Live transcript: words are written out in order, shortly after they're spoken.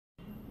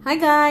Hi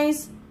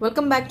guys,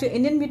 welcome back to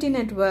Indian Beauty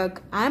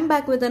Network. I'm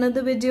back with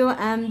another video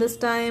and this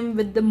time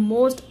with the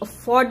most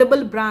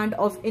affordable brand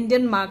of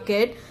Indian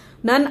market,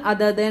 none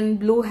other than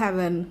Blue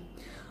Heaven.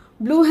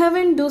 Blue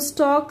Heaven do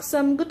stock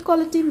some good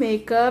quality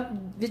makeup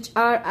which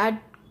are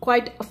at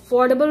quite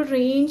affordable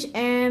range,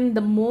 and the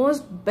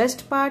most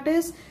best part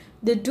is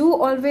they do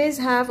always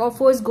have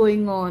offers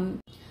going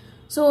on.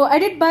 So I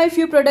did buy a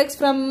few products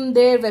from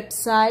their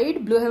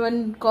website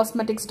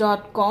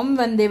blueheavencosmetics.com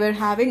when they were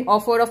having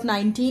offer of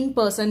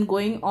 19%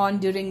 going on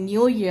during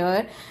New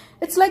Year.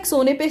 It's like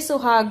Sone Pe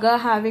Suhaga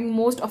having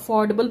most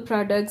affordable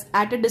products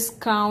at a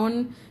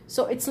discount.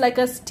 So it's like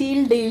a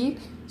steal deal.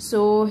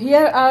 So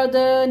here are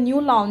the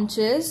new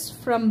launches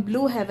from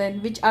Blue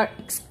Heaven which are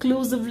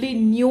exclusively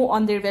new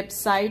on their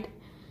website.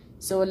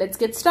 So let's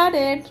get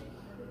started.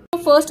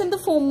 First and the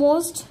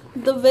foremost,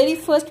 the very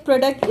first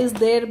product is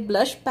their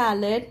blush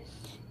palette.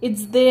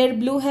 It's their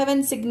Blue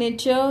Heaven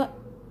signature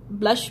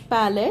blush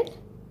palette.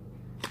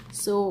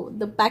 So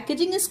the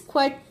packaging is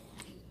quite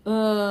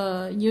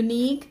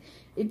unique.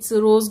 It's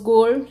rose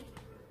gold.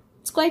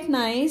 It's quite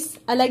nice.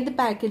 I like the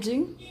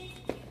packaging.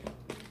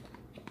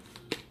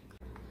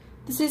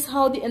 This is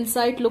how the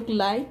inside look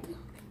like.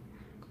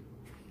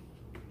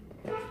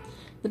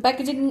 The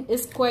packaging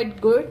is quite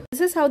good. This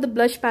is how the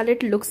blush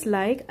palette looks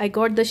like. I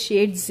got the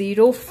shade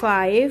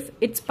 05.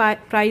 It's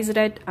priced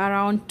at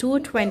around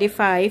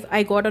 $225.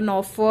 I got an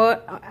offer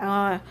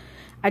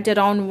at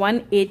around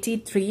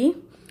 $183.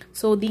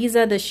 So these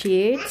are the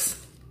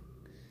shades.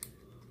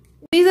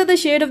 These are the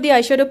shade of the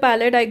eyeshadow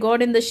palette. I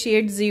got in the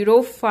shade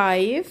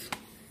 05.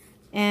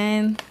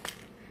 And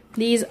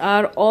these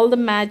are all the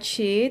matte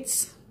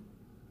shades.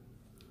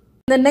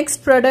 The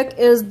next product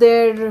is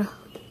their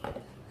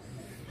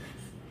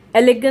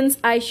Elegance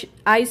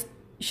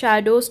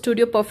Eyeshadow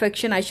Studio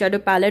Perfection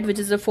eyeshadow palette, which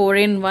is a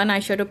 4-in-1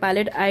 eyeshadow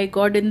palette. I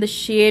got in the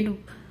shade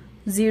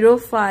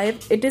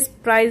 05. It is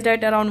priced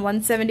at around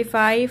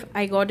 $175.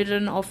 I got it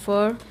on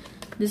offer.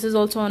 This is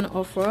also on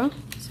offer.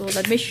 So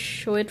let me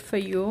show it for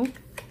you.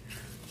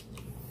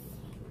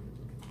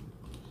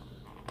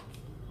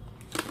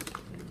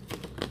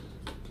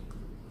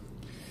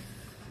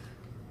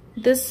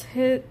 This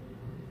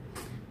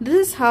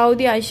is how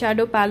the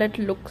eyeshadow palette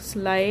looks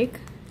like.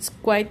 It's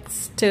quite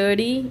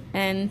sturdy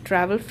and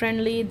travel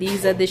friendly.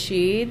 These are the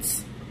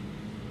shades.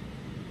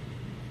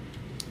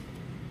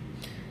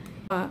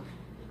 I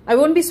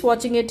won't be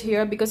swatching it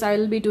here because I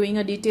will be doing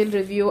a detailed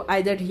review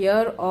either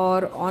here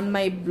or on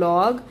my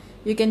blog.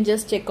 You can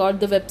just check out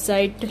the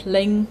website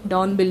link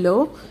down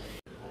below.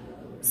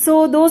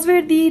 So those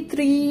were the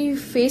 3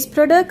 face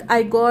products.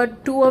 I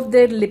got 2 of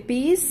their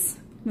lippies,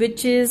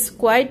 which is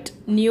quite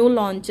new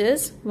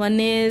launches. One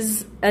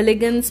is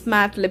Elegance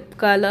Matte Lip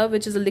Color,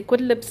 which is a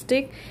liquid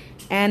lipstick,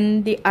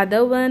 and the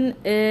other one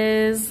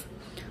is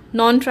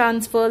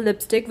Non-Transfer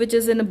Lipstick, which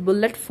is in a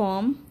bullet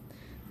form.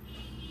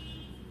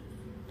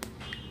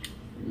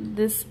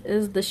 This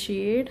is the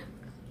shade.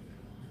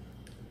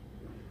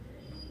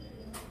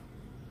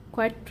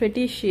 Quite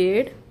pretty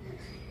shade.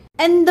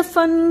 And the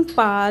fun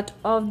part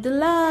of the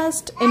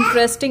last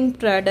interesting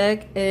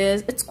product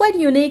is it's quite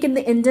unique in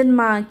the Indian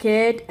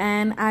market,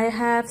 and I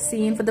have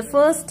seen for the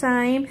first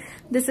time.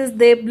 This is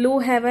the Blue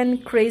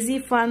Heaven Crazy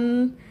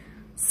Fun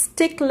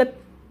Stick Lip.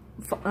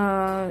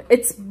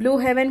 It's Blue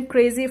Heaven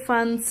Crazy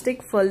Fun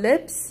Stick for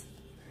Lips,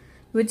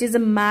 which is a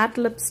matte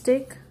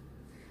lipstick.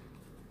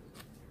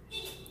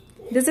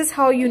 This is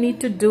how you need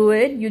to do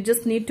it. You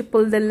just need to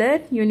pull the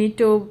lid. You need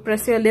to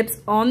press your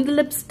lips on the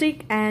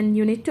lipstick and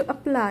you need to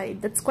apply.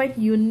 That's quite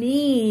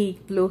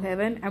unique, Blue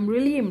Heaven. I'm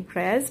really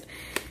impressed.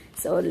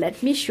 So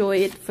let me show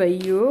it for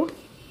you.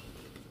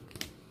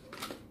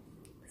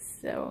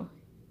 So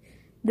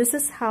this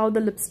is how the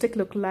lipstick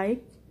look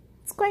like.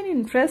 It's quite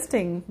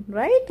interesting,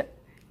 right?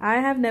 I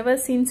have never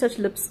seen such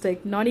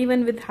lipstick, not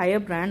even with higher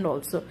brand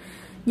also.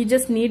 You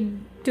just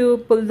need to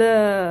pull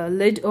the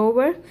lid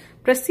over,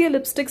 press your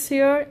lipsticks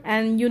here,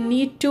 and you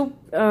need to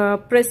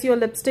press your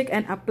lipstick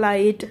and apply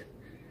it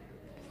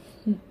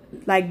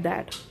like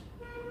that.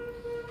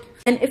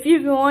 And if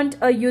you want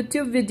a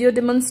YouTube video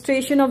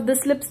demonstration of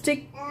this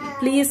lipstick,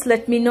 please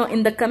let me know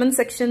in the comment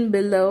section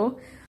below.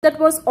 That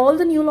was all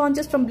the new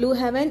launches from Blue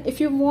Heaven. If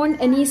you want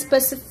any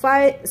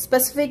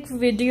specific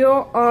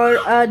video or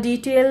a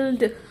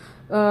detailed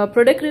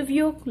product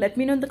review, let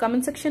me know in the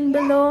comment section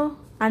below.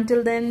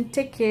 Until then,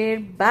 take care.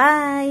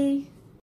 Bye.